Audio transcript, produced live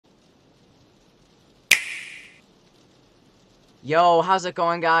Yo, how's it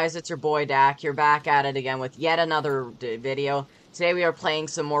going, guys? It's your boy Dak. You're back at it again with yet another video. Today we are playing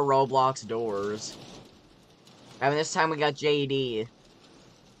some more Roblox doors. And this time we got JD.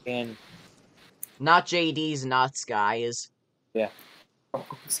 And Not JD's nuts, guys. yeah.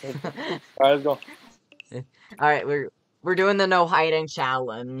 Alright, let's go. Alright, we're doing the no hiding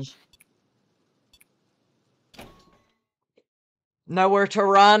challenge. Nowhere to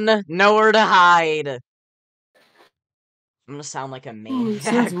run, nowhere to hide. I'm gonna sound like a maniac.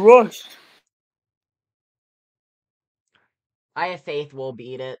 She's rushed. I have faith we'll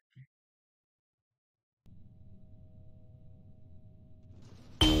beat it.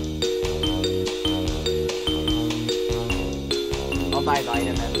 I'll buy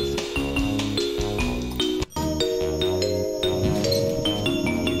vitamins.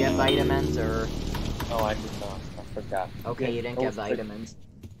 You get vitamins, or? No, I did not. I forgot. Okay, you didn't get vitamins.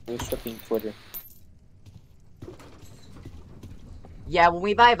 I was checking Twitter. Yeah, when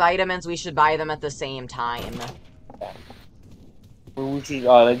we buy vitamins, we should buy them at the same time. Yeah. We should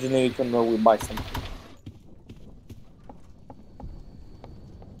legendary can know we buy some.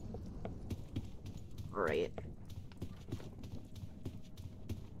 Right.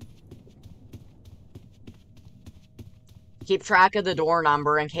 Keep track of the door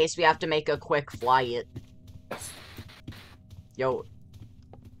number in case we have to make a quick flight. Yo.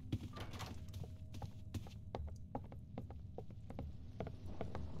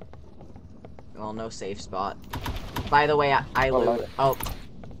 Well, no safe spot. By the way, I loot. Oh.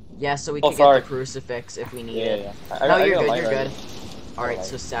 Yeah, so we can get the crucifix if we need it. Yeah. No, you're good, you're good. Alright,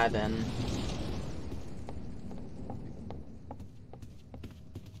 so 7.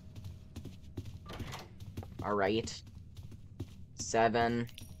 Alright. 7.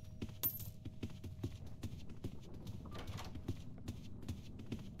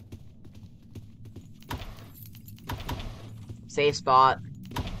 Safe spot.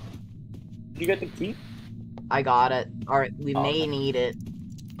 Did you get the key? I got it. Alright, we may need it.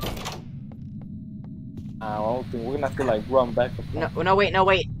 I don't think we're gonna have to like run back. No,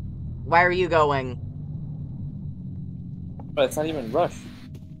 wait. Why are you going? But it's not even rush.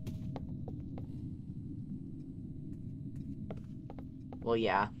 Well,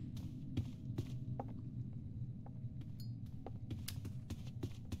 yeah.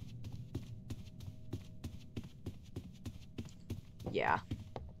 Yeah.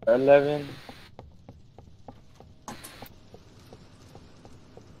 11.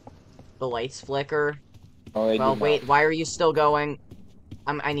 The lights flicker. Oh, well, wait, why are you still going?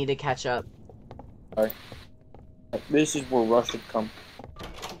 I need to catch up. Alright. This is where rush should come.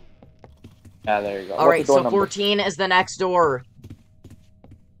 Yeah, there you go. Alright, so 14 is the next door.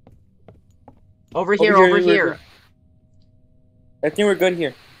 Over here. I think we're good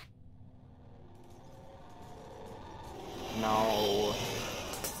here. No.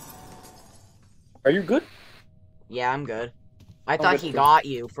 Are you good? Yeah, I'm good. I thought he got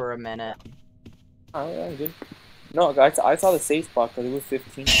you for a minute. Oh, yeah, I'm good. No, guys, I saw the safe spot because it was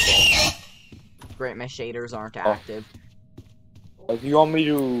 15. So. Great, my shaders aren't active. Like, you want me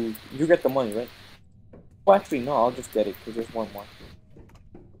to... You get the money, right? Well, actually, no, I'll just get it because there's one more.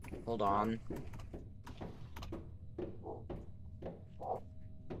 Hold on.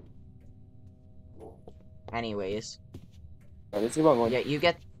 Anyways. Right, let's keep on going. Yeah, you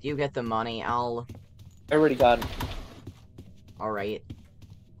get the money. I already got it. Alright.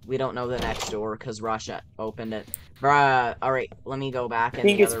 We don't know the next door because Russia opened it. Bruh. Alright, let me go back. I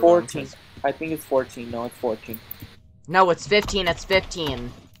think it's 14. I think it's 14. No, it's 14. No, it's 15. It's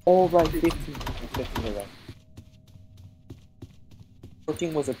 15. Oh, right. 15. 15, you're right.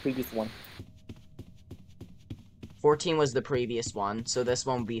 14 was the previous one. 14 was the previous one, so this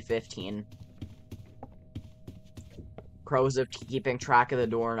one will be 15. Pros of keeping track of the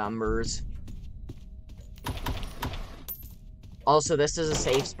door numbers. Also, this is a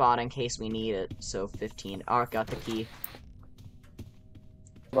safe spot in case we need it, so 15. Oh, got the key.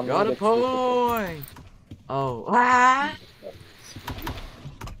 Got a point! Oh, ah!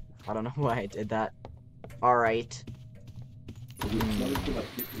 I don't know why I did that. Alright.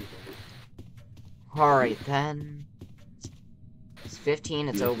 Alright, then. It's 15,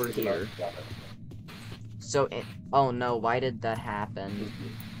 it's over here. So, oh no, why did that happen?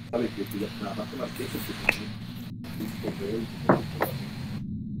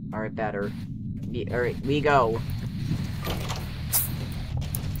 Alright, better. Alright, we go.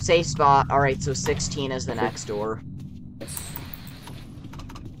 Safe spot. Alright, so 16 is the next door.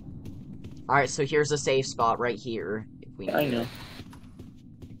 Alright, so here's a safe spot right here. If we need I know.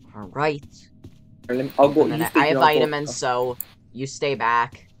 Alright. I'll go. I have vitamins, so you stay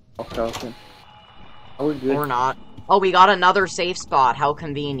back. Okay. Are we good? Or not. Oh, we got another safe spot. How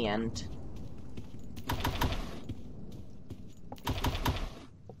convenient.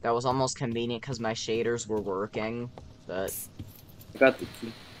 That was almost convenient because my shaders were working, but I got the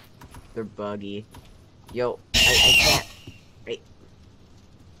key. they're buggy. Yo, I can't. Wait.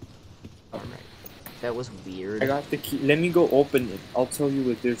 Alright. That was weird. I got the key. Let me go open it. I'll tell you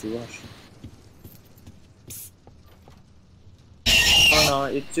if there's a rush. Oh no,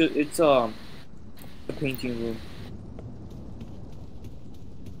 it's the painting room.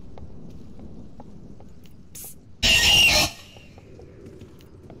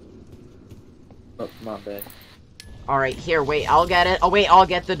 Oh, my bad. Alright, here, wait, I'll get it. Oh, wait, I'll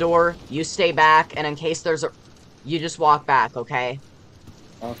get the door. You stay back, and in case there's a... You just walk back, okay?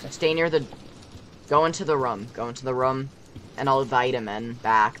 Okay. Stay near the... Go into the room. Go into the room, and I'll invite him in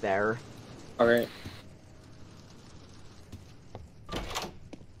back there. Alright.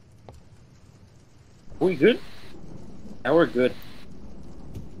 We good? Now we're good.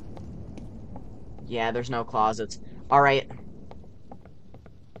 Yeah, there's no closets. Alright.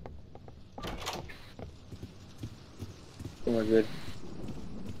 We're good.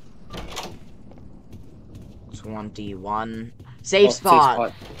 21. Safe Oh, spot!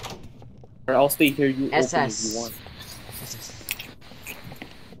 Alright, I'll stay here. You SS. open if you want.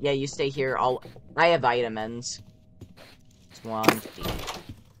 Yeah, you stay here. I have vitamins.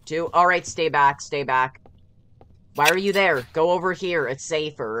 22. Alright, stay back, stay back. Why are you there? Go over here. It's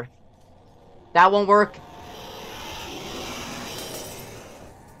safer. That won't work.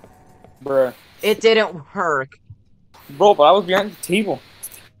 Bruh. It didn't work. Bro, but I was behind the table.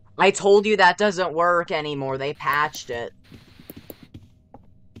 I told you that doesn't work anymore. They patched it.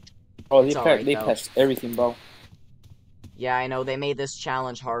 Oh, It's alright, they though. patched everything, bro. Yeah, I know. They made this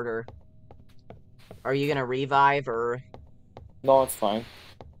challenge harder. Are you gonna revive, or... No, it's fine.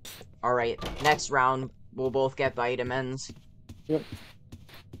 Alright, next round, we'll both get vitamins. Yep.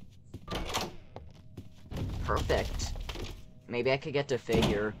 Perfect. Maybe I could get to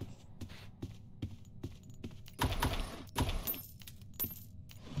figure.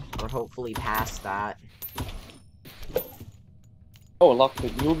 Or hopefully past that. Oh,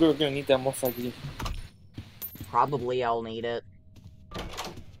 lockpick. You're gonna need that most likely. Probably I'll need it.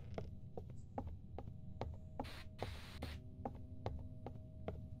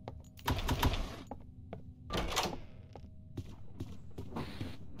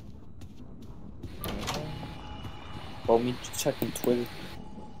 Bro, me checking Twitter.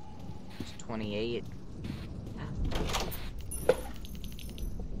 It's 28.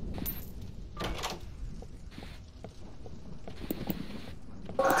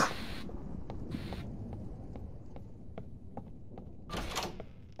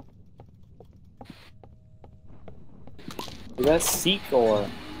 Is that Seek or?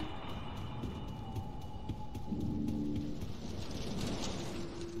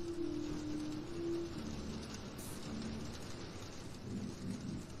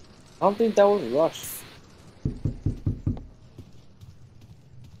 I don't think that was Rush.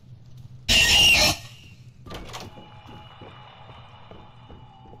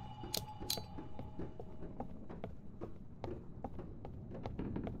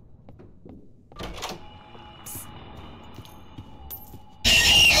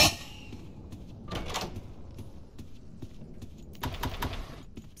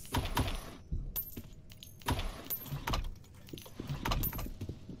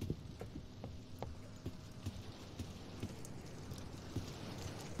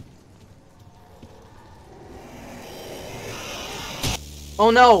 Oh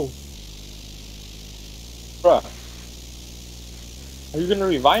no! Bruh. Are you gonna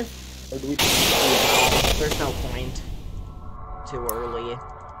revive? Or do we... There's no point. Too early.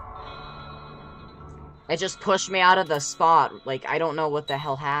 It just pushed me out of the spot. Like, I don't know what the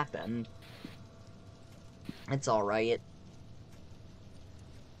hell happened. It's alright.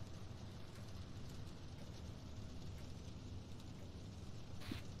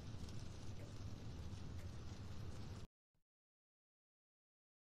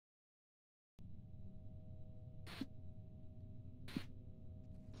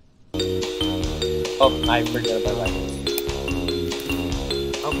 Oh, I forget about that.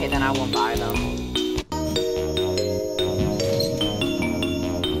 Okay, then I won't buy them.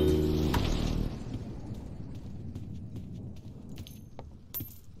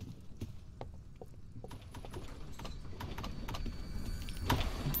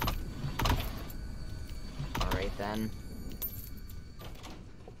 Alright then.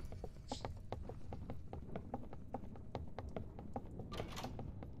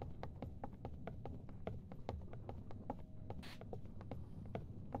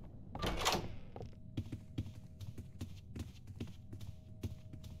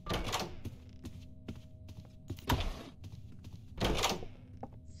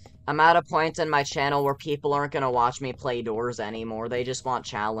 I'm at a point in my channel where people aren't gonna watch me play doors anymore. They just want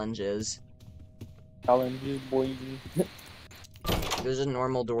challenges. Challenges, boy. There's just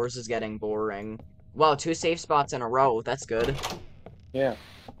normal doors is getting boring. Wow, 2 safe spots in a row. That's good. Yeah.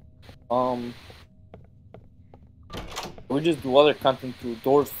 We just do other content too.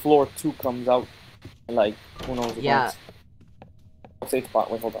 Doors floor 2 comes out. Like, who knows? Yeah. Safe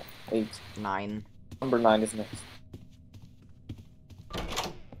spot. Wait, hold on. 8. 9. Number 9 is next.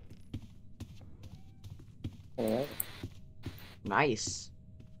 Alright. Nice.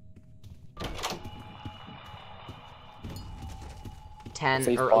 10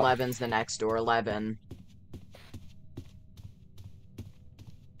 Safe or spot. 11's the next door. 11.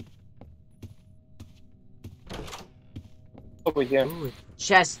 Over here. Ooh,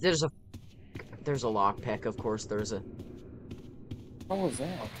 chest. There's a lockpick. Of course, there's a. What was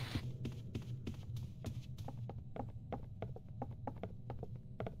that?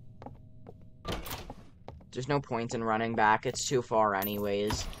 There's no point in running back. It's too far,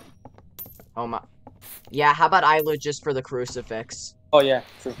 anyways. Oh my. Yeah. How about I loot just for the crucifix? Oh yeah,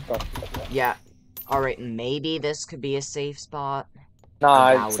 sure. Yeah. Alright, maybe this could be a safe spot.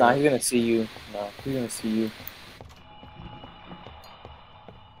 Nah, it's not. it. He's gonna see you. No, he's gonna see you.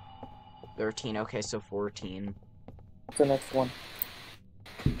 13, okay, so 14. What's the next one?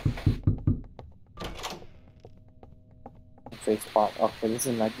 Safe spot. Okay, this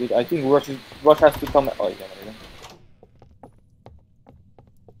is not good. I think Rush has to come. Oh, yeah, there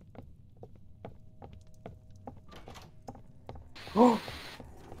we go.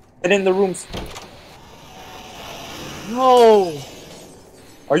 Get in the rooms. No!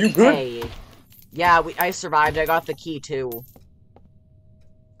 Are you good? Hey. Yeah, I survived. I got the key, too.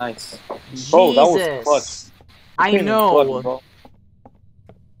 Nice. Jesus. Bro, that was clutch. I know. Clutch, bro.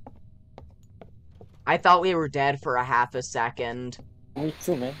 I thought we were dead for a half a second. Me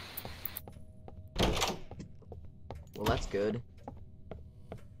too, man. Well, that's good.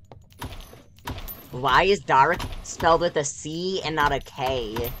 Why is dark spelled with a C and not a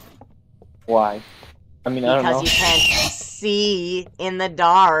K? Why? I mean, I don't know. Because you can't see in the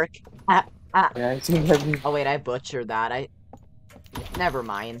dark. Yeah, I think that. Oh wait, I butchered that. Never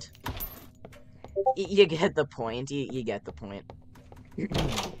mind. You get the point. You get the point.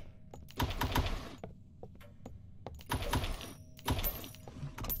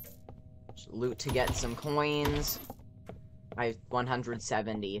 Loot to get some coins. I have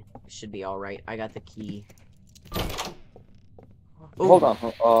 170. Should be alright. I got the key. Ooh. Hold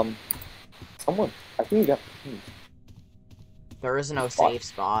on. Someone. I think we got the key. There is no safe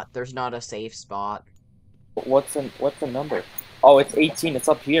spot. There's not a safe spot. What's the number? Oh, it's 18. It's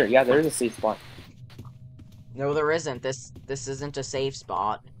up here. Yeah, there is a safe spot. No, there isn't. This isn't a safe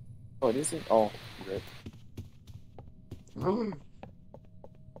spot. Oh, it isn't? Oh, good.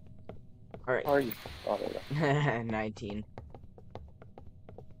 Alright. How are you? Oh, there we go. 19.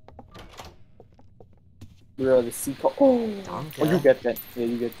 You're the sea call. Oh, you get that. Yeah,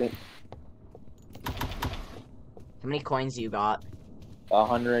 you get that. How many coins you got?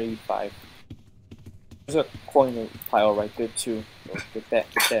 185. There's a coin pile right there, too. So get that,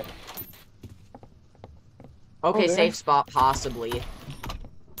 get that. Okay, Oh, safe spot, possibly.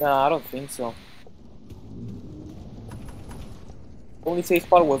 Nah, I don't think so. Only safe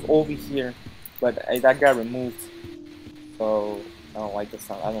spot was over here, but that got removed. So, I don't like this.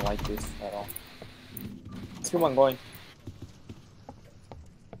 I don't like this at all. Let's keep on going.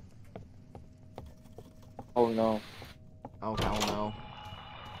 Oh no. Oh, hell no.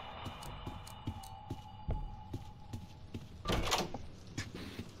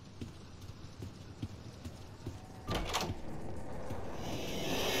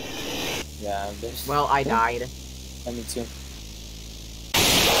 Yeah, this. Well, I died. Me too.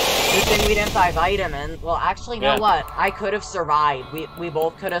 Good thing we didn't buy vitamin. Well, actually, you know what? I could have survived. We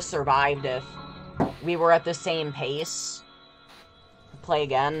both could have survived if we were at the same pace. Play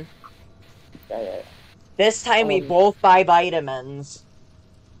again. Yeah. This time we both buy vitamins.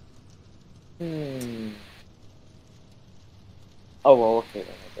 Oh, well, okay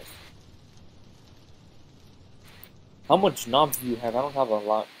then, I guess. How much knobs do you have? I don't have a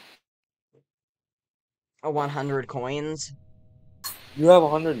lot. 100 coins. You have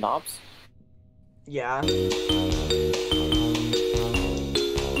 100 knobs? Yeah.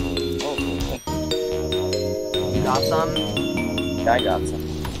 Oh, okay. You got some? Yeah, I got some.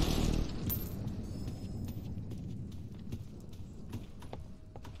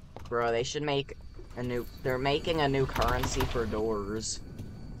 Bro, they should make a new... They're making a new currency for doors.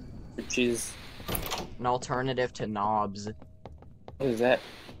 Which is... An alternative to knobs. What is that?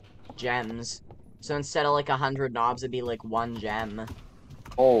 Gems. So instead of like 100 knobs, it'd be like 1 gem.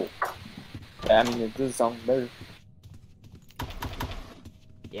 Oh. Yeah, I mean, it does sound better.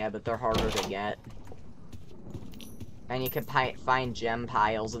 Yeah, but they're harder to get. And you can find gem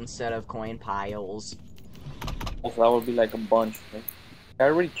piles instead of coin piles. Also, that would be like a bunch, right? I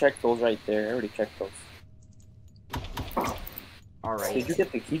already checked those right there. I already checked those. Alright. Did you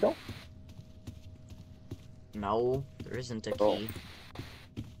get the key though? No, there isn't a Oh. key.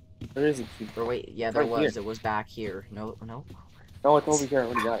 There is a key. Or wait, yeah, there Right was. here. It was back here. No, no. No, it's over here. I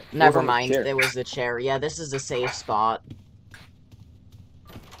already got it. Never On the mind, chair. it was the chair. Yeah, this is a safe spot.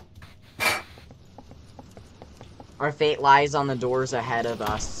 Our fate lies on the doors ahead of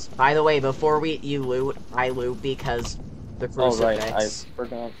us. By the way, before you loot, I loot because the crucifix. Oh right, I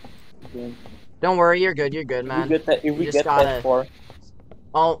forgot. Don't worry, you're good, man. If we get that far.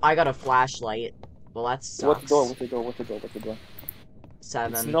 Oh, I got a flashlight. Well, that sucks. What's the door?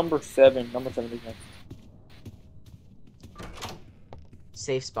 7. It's number 7. Number 7 is next.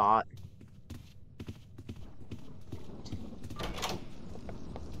 Safe spot.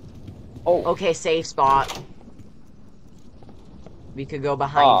 Oh. Okay, safe spot. We could go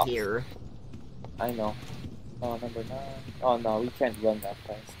behind here. I know. Oh, number 9. Oh no, we can't run that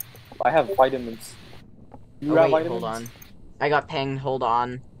fast. I have vitamins. You got vitamins? Hold on. I got pinged, hold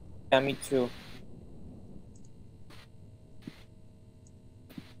on. Yeah, me too.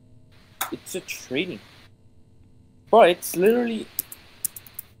 It's a trading. Bro, it's literally...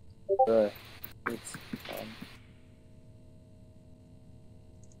 it's...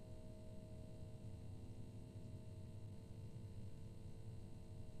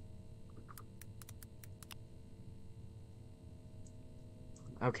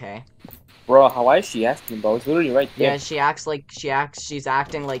 Okay. Bro, how is she asking, bro? It's literally right there. Yeah, she's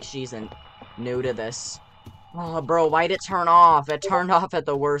acting like she's new to this. Oh, bro, why'd it turn off? It turned off at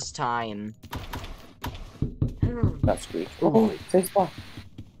the worst time. That's great. Oh, safe spot.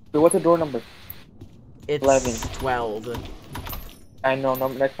 Wait, what's the door number? It's 11. 12. I know,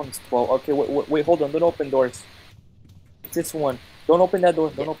 next one's 12. Okay, wait, hold on. Don't open doors. It's this one. Don't open that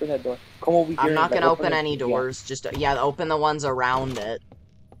door. Don't open that door. Come over here. I'm not gonna open any doors. Just, yeah, open the ones around it.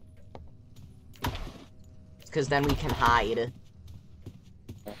 Because then we can hide.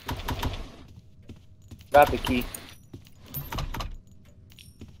 Got the key.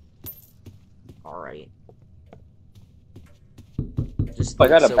 Alright. I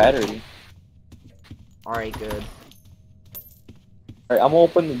got a battery. Alright, good. Alright, I'm gonna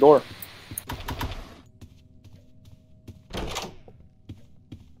open the door.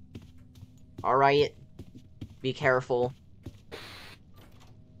 Alright. Be careful.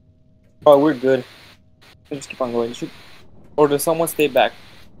 Oh, we're good. Let's just keep on going. Or does someone stay back?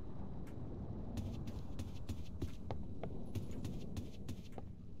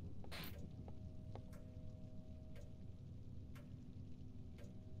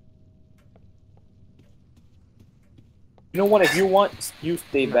 You know what? If you want, you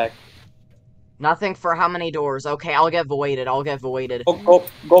stay back. Nothing for how many doors? Okay, I'll get voided.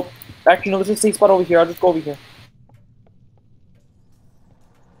 Go. Actually, no, there's a safe spot over here. I'll just go over here.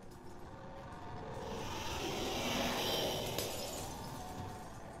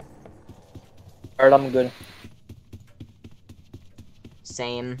 Alright, I'm good.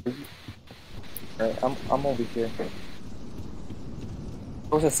 Same. Alright, I'm over here.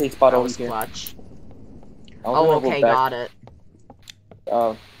 There's a safe spot over here. Clutch. Oh, okay, got it.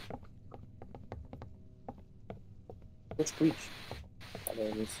 Which breach? Oh, there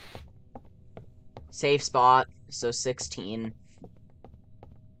it is. Safe spot, so 16.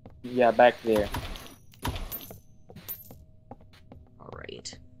 Yeah, back there.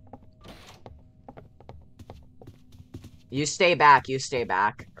 Alright. You stay back.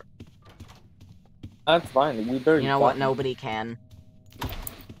 That's fine. We barely. You know what? Nobody can.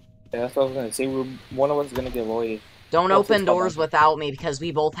 Yeah, that's what I was gonna say. One of us is gonna get voided. Don't open doors without me because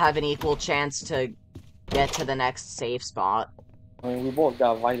we both have an equal chance to get to the next safe spot. I mean, we both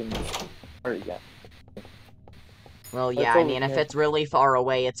got vitamins. Yeah. Well, yeah, I mean, if it's really far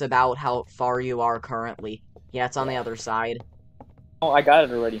away, it's about how far you are currently. Yeah, it's on the other side. Oh, I got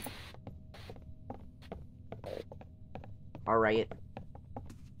it already. Alright.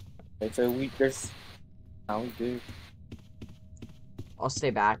 Okay, so now we do. I'll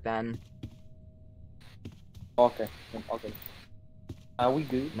stay back then. Okay. We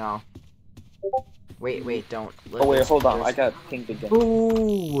do. No. Wait, don't. Oh wait, hold on. I got pinged again.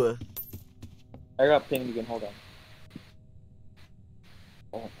 Ooh! I got pinged again. Hold on.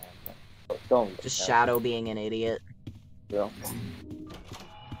 Oh man. Don't. Just Shadow being an idiot. Bro.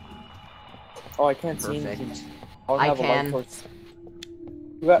 Oh, I can't see anything. I can.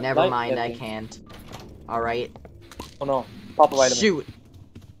 Never mind, I can't. Alright. Oh no. Pop a vitamin. Shoot!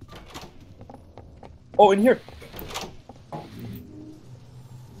 Oh, in here.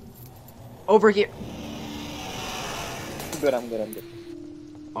 Over here. I'm good. I'm good. I'm good.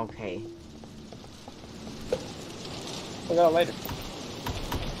 Okay. I got a lighter.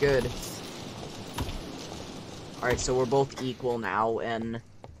 Good. Alright, so we're both equal now, and...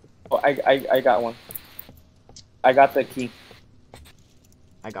 Oh, I got one. I got the key.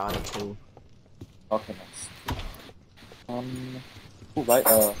 I got it too. Okay, nice. Ooh, right.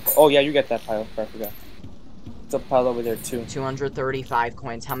 Oh yeah, you get that pile. I forgot. It's a pile over there too. 235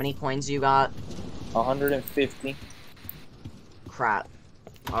 coins. How many coins you got? 150. Crap.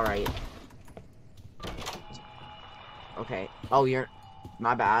 Alright. Okay. Oh, you're...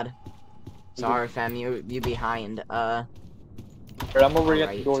 My bad. Sorry, fam. You behind. Alright, I'm over here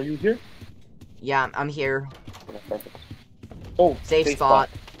at the door. You here? Yeah, I'm here. Okay, perfect. Oh, Safe spot.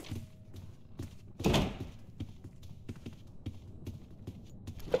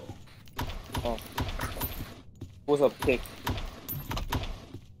 Oh. What's up, pick?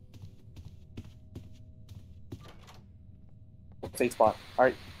 Safe spot.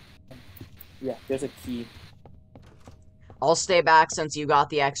 Alright. Yeah, there's a key. I'll stay back since you got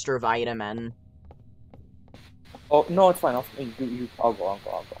the extra vitamin. Oh, no, it's fine. I'll go.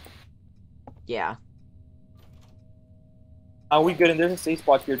 Yeah. Are we good? And there's a safe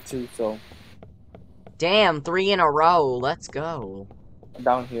spot here too, so. Damn, 3 in a row. Let's go.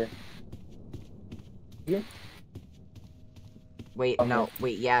 Down here. Here? Wait, Okay. no.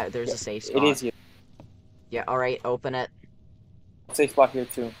 Wait, yeah, there's a safe spot. It is here. Yeah, alright, open it. Safe spot here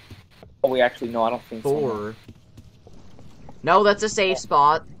too. Oh, wait, actually, no, I don't think 4. so. No, that's a safe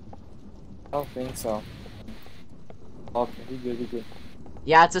spot. I don't think so. Okay, we good.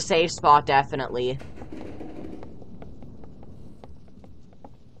 Yeah, it's a safe spot, definitely.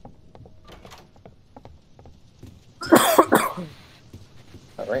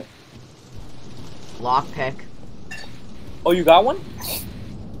 Alright. Lockpick. Oh, you got one?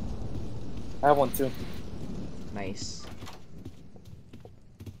 I have one too. Nice.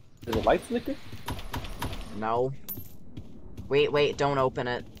 There's a light flicker? No. Wait, don't open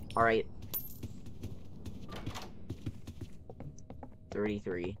it. Alright.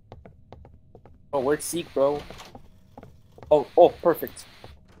 33. Oh, where's Seek, bro? Oh, perfect.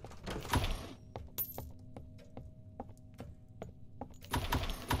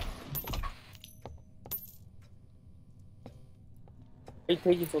 Why are you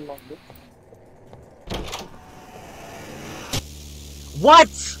taking so long, bro? What?!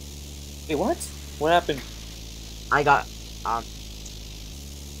 Wait, what? What happened? I got,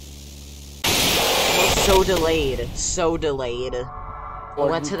 so delayed. So delayed. I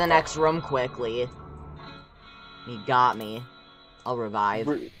went to the next room quickly. He got me. I'll revive.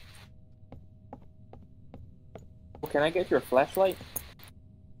 Oh, can I get your flashlight?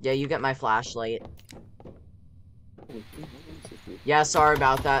 Yeah, you get my flashlight. Yeah, sorry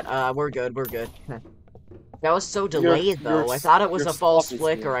about that. We're good. That was so delayed, though. I thought it was a false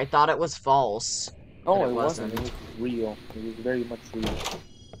flicker. I thought it was false. No, it wasn't. It was real. It was very much real.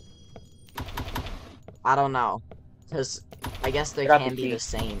 I don't know. Because I guess they can be the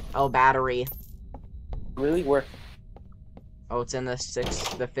same. Oh, battery. Really? Where? Oh, it's in the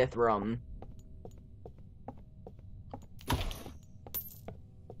 5th room.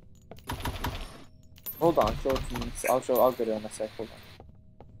 Hold on, show it to me. I'll get it in a sec. Hold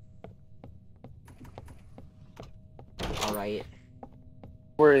on. Alright.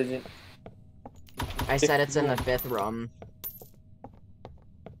 Where is it? I said it's in the 5th room.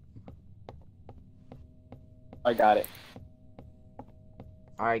 I got it.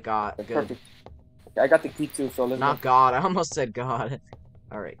 Alright, good. Perfect. I got the key too, so let's Not go. God, I almost said God.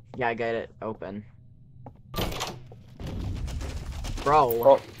 Alright, yeah, I got it open.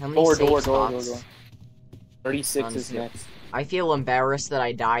 Bro, how many safe spots? 36 is next. I feel embarrassed that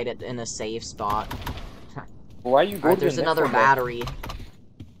I died in a safe spot. Why are you going? Alright, there's another battery.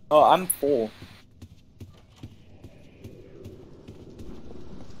 Oh, I'm full.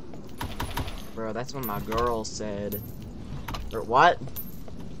 Bro, that's what my girl said. Or what?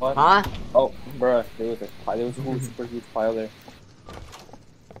 What? Huh? Oh, bruh, there was a whole super huge pile there.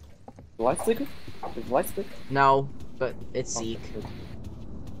 The light flicker? Is the light flicker? No, but it's Zeke.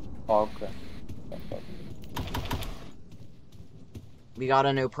 Oh, okay. We got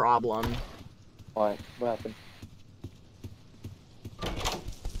a new problem. What happened?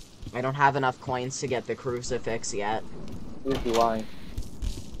 I don't have enough coins to get the crucifix yet. Here's the line.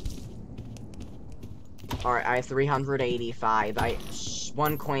 Alright, I have 385.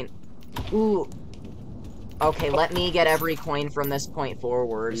 1 coin. Ooh. Okay, let me get every coin from this point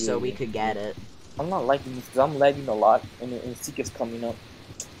forward so we could get it. I'm not liking this because I'm lagging a lot and Seek is coming up.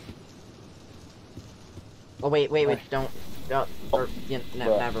 Oh, wait, don't. Oh, or,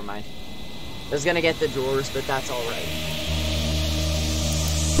 never mind. I was gonna get the drawers, but that's alright.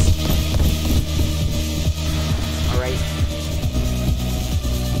 Alright.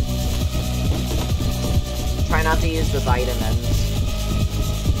 Try not to use the vitamins.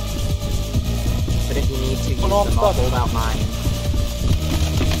 But if you need to use them, I'll hold out mine.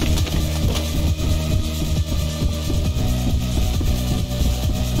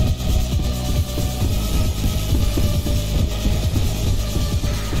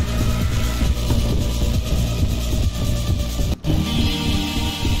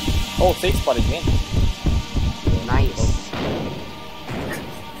 Oh, safe spot again. Nice.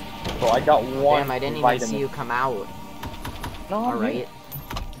 So I got one. Damn, I didn't even see you come out. No, alright.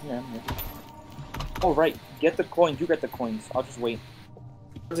 Yeah, I'm here. Oh, right. Get the coins. You get the coins. I'll just wait.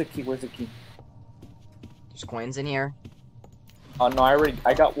 Where's the key? Where's the key? There's coins in here. Oh, no,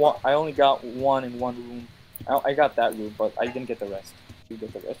 I got one. I only got one in one room. I got that room, but I didn't get the rest. You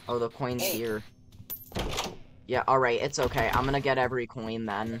get the rest. Oh, the coin's here. Yeah, alright, it's okay. I'm gonna get every coin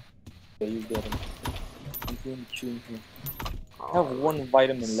then. Yeah, you get them. I have one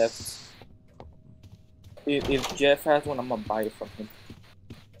vitamin left. If Jeff has one, I'm gonna buy it from him.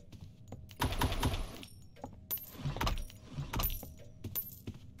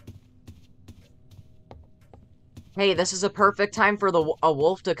 Hey, this is a perfect time for a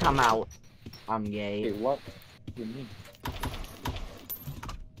wolf to come out. I'm gay. Hey, what? What do you mean?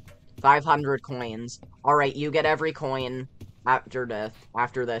 500 coins. Alright, you get every coin after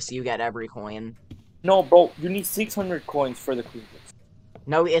this, you get every coin. No, bro, you need 600 coins for the creepers.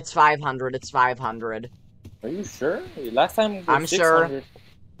 No, it's 500, it's 500. Are you sure? Last time it was I'm 600. sure.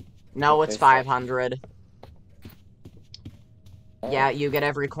 No, Okay, it's 500. Yeah, you get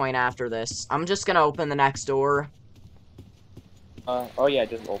every coin after this. I'm just gonna open the next door. Oh yeah,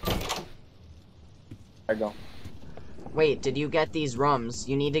 just open. I go. Wait, did you get these rooms?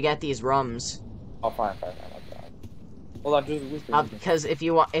 You need to get these rooms. Oh, fine. Hold on, just whisper. Because if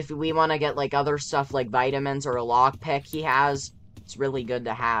we want to get like other stuff like vitamins or a lockpick he has, it's really good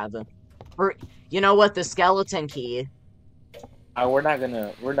to have. Or you know what, the skeleton key. We're not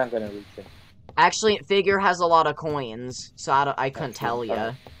gonna reach it. Actually, Figure has a lot of coins, so I couldn't tell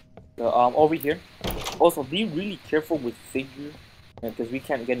you. Over here. Also, be really careful with Figure, because we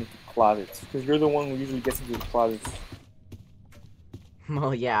can't get into closets. Because you're the one who usually gets into the closets.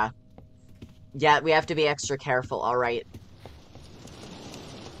 Well, yeah. Yeah, we have to be extra careful, alright.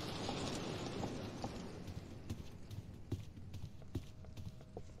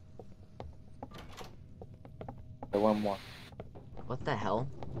 One more. What the hell?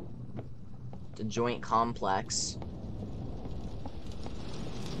 The joint complex.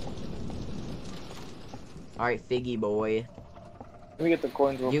 Alright, Figgy boy. Let me get the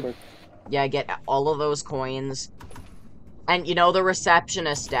coins real quick. Yeah, get all of those coins. And, you know, the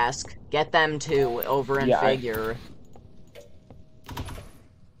receptionist desk. Get them, too, over in Figure.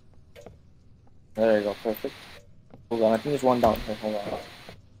 There you go, perfect. Hold on, I think there's one down here. Hold on.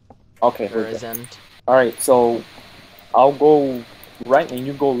 Okay, there isn't. Alright, so I'll go right and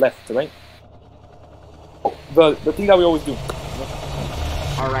you go left, right? Oh, the thing that we always do.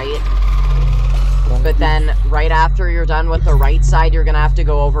 Alright. But then, right after you're done with the right side, you're gonna have to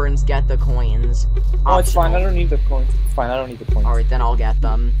go over and get the coins. Oh, it's fine, I don't need the coins. It's fine, I don't need the coins. Alright, then I'll get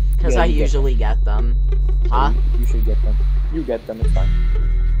them. Because I usually get them. Huh? You should get them. You get them, it's fine.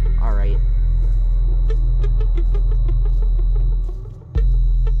 Alright.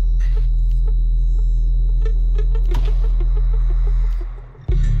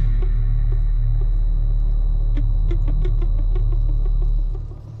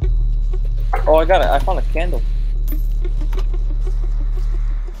 Oh, I got it. I found a candle.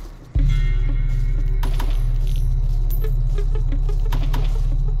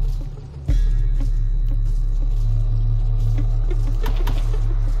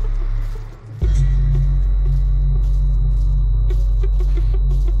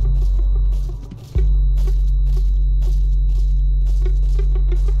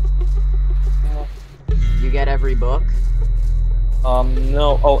 You get every book?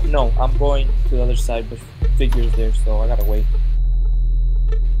 No. Oh, no. I'm going to the other side, but Figure's there, so I gotta wait.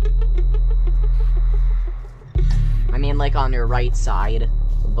 I mean, like, on your right side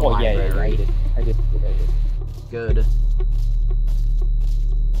of the library. Yeah, I did. Good.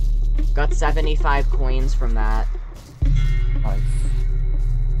 Got 75 coins from that. Nice.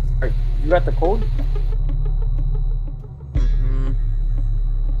 Alright, you got the code? Mm-hmm.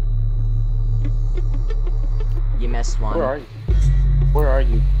 You missed one. Where are you? Where are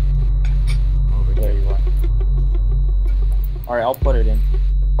you? Over there. You are. Alright, I'll put it in.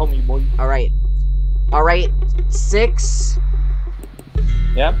 Help me, boy. Alright. Alright, 6,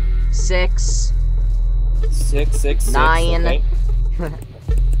 Yep. 6, 6, 6, 9, okay.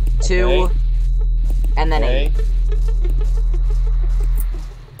 2, Okay. and then Okay.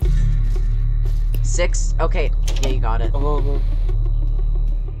 8. 6, okay, yeah, you got it. Go, go, go.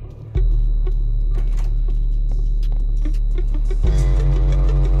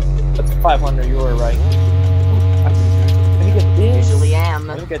 That's 500, you were right. Let me get this. Usually am.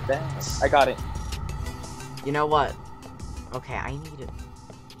 Let me get that. I got it. You know what? Okay, I need it.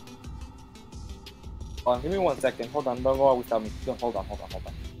 Hold on, give me 1 second. Hold on, don't go out without me. Hold on.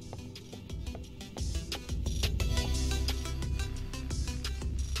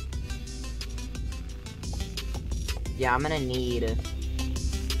 Yeah, I'm gonna need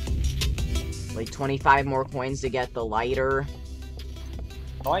like 25 more coins to get the lighter.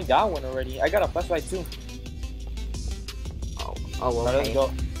 Oh, I got one already. I got a flashlight too. Oh, Alright, let's okay.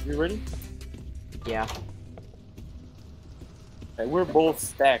 go. You ready? Yeah. Okay, we're both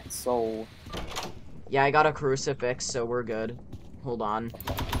stacked, so... Yeah, I got a crucifix, so we're good. Hold on.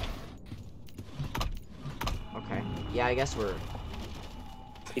 Okay. Yeah, I guess we're...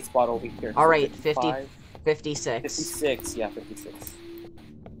 A spot over here. Alright, 55, 56. 56, yeah, 56.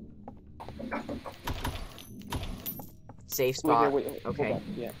 Safe spot. Wait, Okay. hold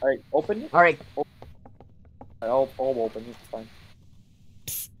on. Yeah, alright, open it. Alright, I'll open it, it's fine.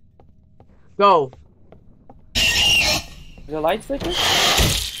 go! The light flicker?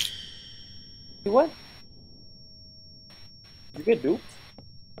 What? You get duped?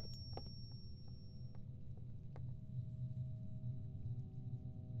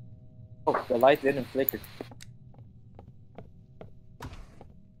 Oh, the light didn't flicker.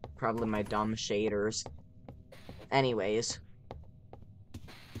 Probably my dumb shaders. Anyways.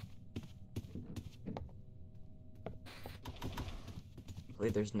 Hopefully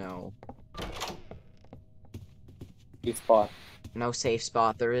there's no Spot. safe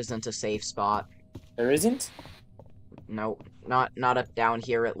spot. There isn't a safe spot. There isn't? No, not up down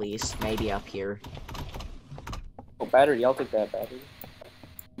here at least. Maybe up here. Oh, battery. I'll take that battery.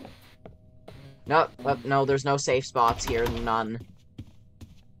 No, no, there's no safe spots here. None.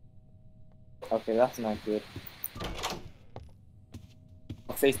 Okay, that's not good.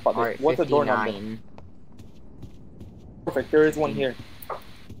 A safe spot. Alright, What's the door number? 59. Perfect. There is one here.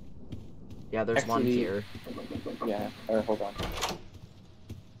 Yeah, there's one Actually- here. Yeah. Alright, hold on.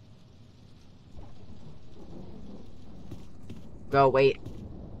 Go, wait.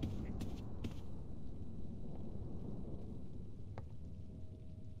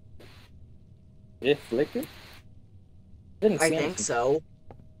 Did it flicker? Didn't see I anything. think so.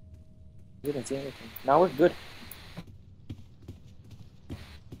 Didn't see anything. Now we're good.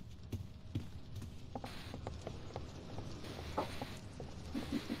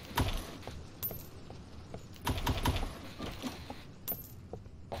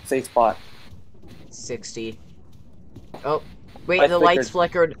 Safe spot. 60. Oh, wait, Light the lights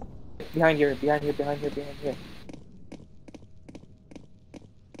flickered. Behind here. There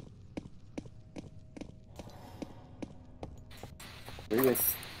he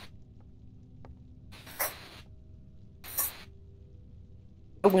is.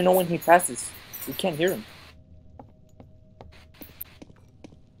 How do we know when he passes? We can't hear him.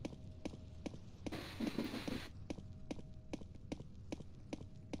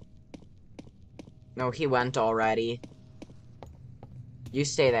 No, he went already. You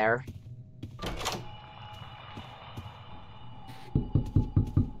stay there.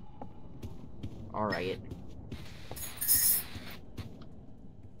 Alright.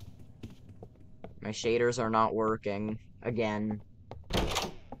 My shaders are not working. Again.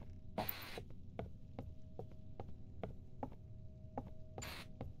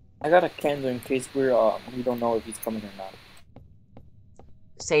 I got a candle in case we don't know if he's coming or not.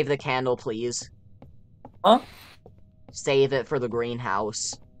 Save the candle, please. Huh? Save it for the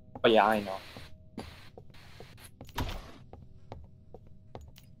greenhouse. Oh yeah, I know.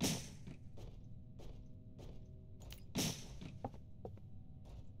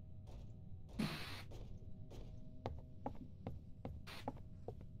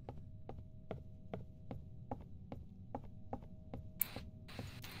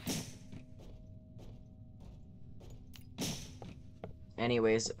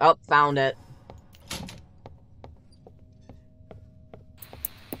 Anyways, oh, found it.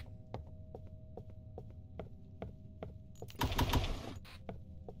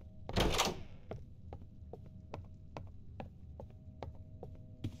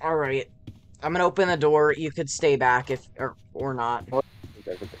 Alright. I'm gonna open the door. You could stay back if or not.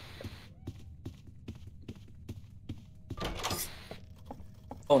 Okay.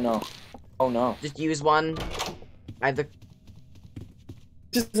 Oh no. Oh no. Just use one. I have the...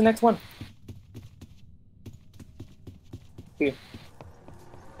 Just the next one. Here.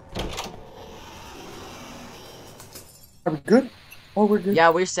 Are we good? Oh, we're good. Yeah,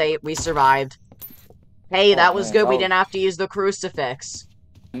 we're safe. We survived. Hey, Oh, that was man, good. that We was- didn't have to use the crucifix.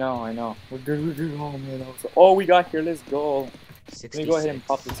 No, I know. We're good, we're good. Oh man, that was... Oh, we got here. Let's go. Let me go ahead and 66.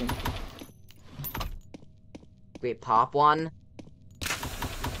 pop this in. Wait, pop one?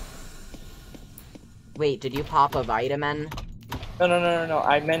 Wait, did you pop a vitamin? No.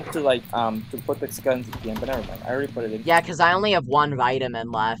 I meant to like to put the skeletons at the end, but never mind. I already put it in. Yeah, because I only have one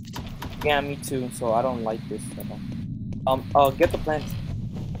vitamin left. Yeah, me too. So I don't like this at all. Get the plant.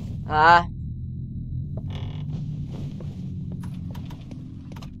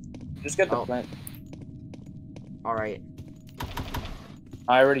 Just get the Oh. plant. Alright.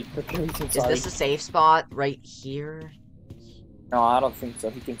 I already took everything. Is Sorry. this a safe spot? Right here? No, I don't think so.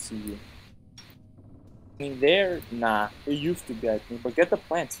 He can see you. I mean, there, nah. It used to be, I think. But get the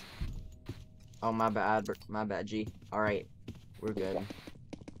plants. Oh, my bad. My bad, G. Alright. We're good.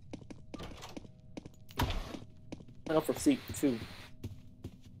 I know for seek too.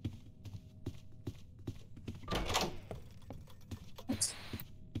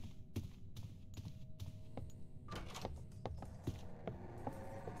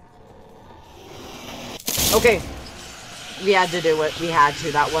 Okay. We had to do it. We had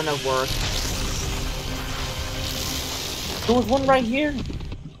to. That wouldn't have worked. There was one right here.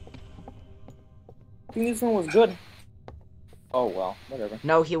 I think this one was good. Oh well, whatever.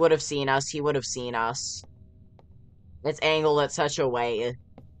 No, he would have seen us. He would have seen us. It's angled at such a way.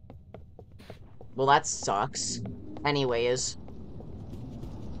 Well, that sucks. Anyways.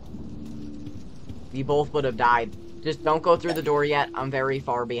 We both would have died. Just don't go through the door yet. I'm very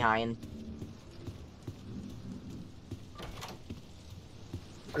far behind.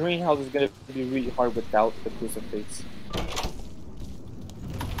 Greenhouse is gonna be really hard without the crucifix.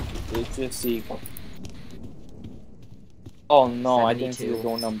 It's just see. Oh no, I didn't see the 72.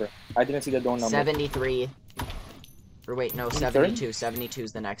 door number. I didn't see the door number. 73. Or wait, no, 72. 72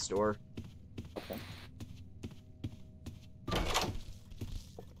 is the next door. Okay.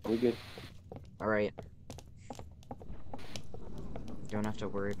 We good. Alright. Don't have to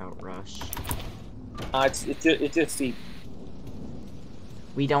worry about rush. It's just see.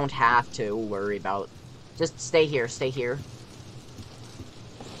 We don't have to worry about... Just stay here, stay here.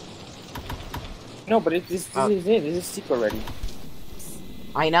 No, but this is it. This is seek already.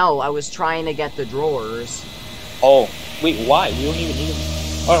 I know, I was trying to get the drawers. Oh, wait, why? We don't even need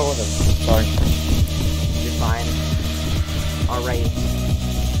them. Oh, whatever. Sorry. You're fine. Alright.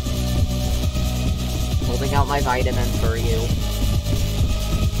 Holding out my vitamin for you.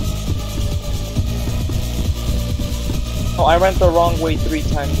 Oh, I went the wrong way 3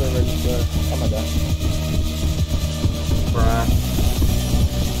 times already, sir. Oh my god.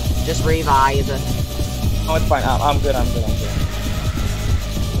 Bruh. Just revive. Oh, it's fine. I'm good.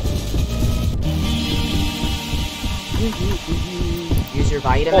 Use your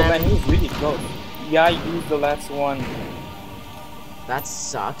vitamin. Oh man, he was really close. Yeah, I used the last one. That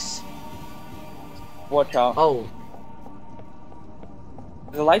sucks. Watch out. Oh,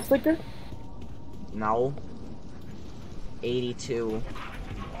 Is the light flicker? no. 82.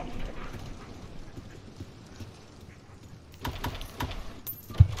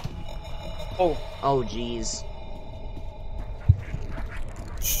 Oh, Oh, jeez.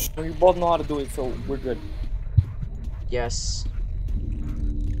 we both know how to do it, so we're good. Yes.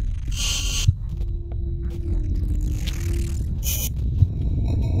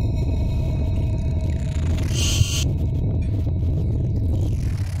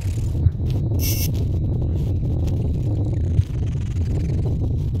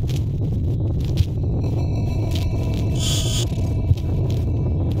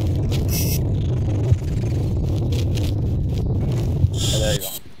 There you go.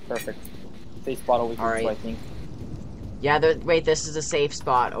 Perfect. Safe spot over here, Alright. so I think. Yeah, wait, this is a safe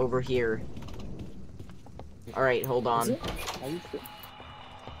spot over here. Alright, hold Is on. it? Are you sure?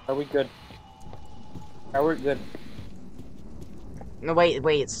 Are we good? Are we good? No,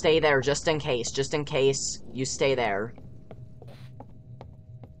 wait, stay there, just in case. Just in case, you stay there.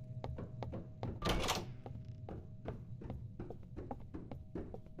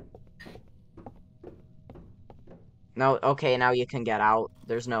 No, okay, now you can get out.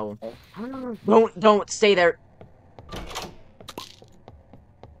 There's no... Don't, stay there.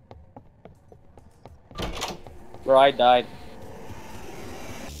 Bro, I died.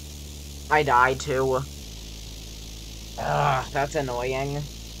 I died too. Ugh, that's annoying.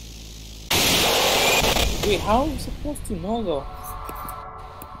 Wait, how are we supposed to know though?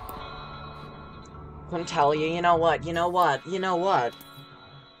 Couldn't tell you. You know what? You know what? You know what?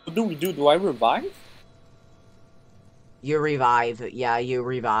 What do we do? Do I revive? You revive. Yeah, you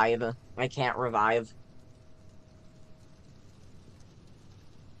revive. I can't revive.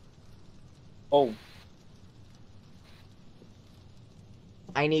 Oh,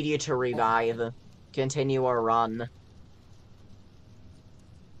 I need you to revive. Continue our run.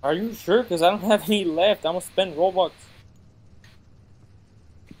 are you sure? Because I don't have any left. I'm gonna spend Robux.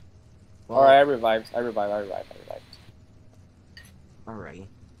 Alright, Well, I revived. I revived. I revived. I revived. alright.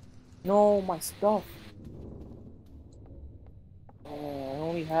 No, my stuff. Oh, I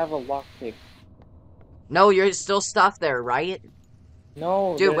only have a lockpick. No, you're still stuff there, right?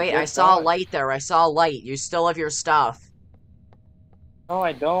 No, Dude, wait, they're I saw a gone. light there. I saw a light. You still have your stuff. No,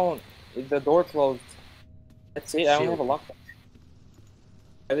 I don't. The door closed. That's it. I don't Shoot. have a lockpick.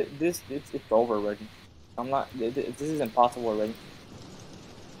 It's over already. I'm not. This is impossible already.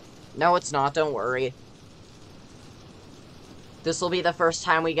 No, it's not. Don't worry. This will be the first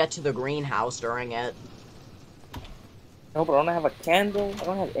time we get to the greenhouse during it. No, but I don't have a candle. I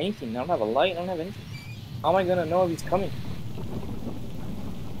don't have anything. I don't have a light. I don't have anything. How am I gonna know if he's coming?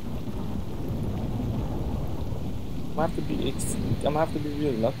 I'm gonna have to be. I'm gonna have to be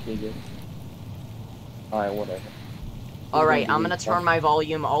really lucky, I guess. All right, whatever. Alright, I'm gonna turn my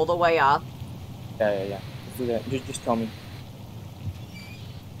volume all the way up. Yeah. Let's do that. Just tell me.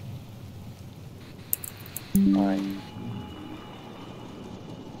 All right.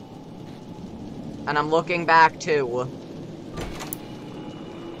 And I'm looking back too.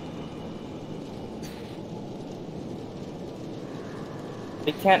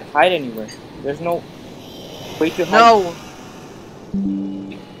 They can't hide anywhere. There's no way to hide.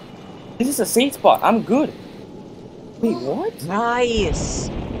 No! This is a safe spot. I'm good. Wait, what? Nice!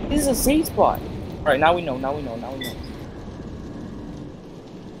 This is a safe spot. All right, now we know. Now we know.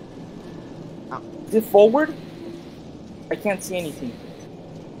 Is it forward? I can't see anything.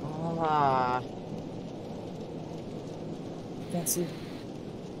 Ah. I can't see.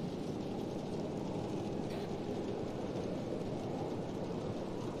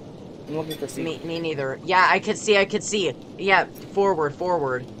 I'm looking for C. Me neither. Yeah, I could see. Yeah, forward.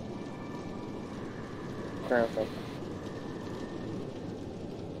 Okay.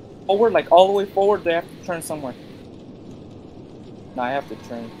 Forward, like all the way forward, they have to turn somewhere. No, I have to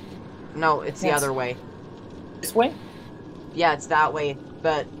turn. No, it's the other way. This way? Yeah, it's that way.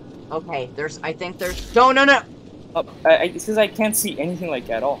 But, okay, I think there's... No! It says I can't see anything like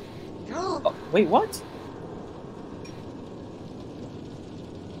at all. Oh, wait, what?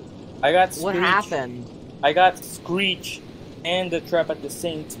 I got Screech. What happened? I got Screech and the trap at the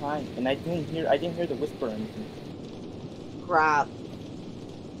same time, and I didn't hear the whisper or anything. Crap.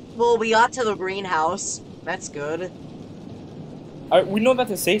 Well, we got to the greenhouse. That's good. Alright, we know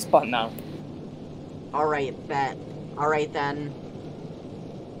that's a safe spot now. Alright, bet. Alright then.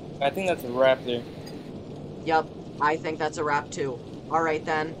 I think that's a wrap there. Yep, I think that's a wrap too. Alright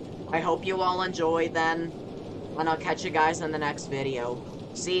then. I hope you all enjoyed then. And I'll catch you guys in the next video.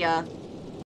 See ya.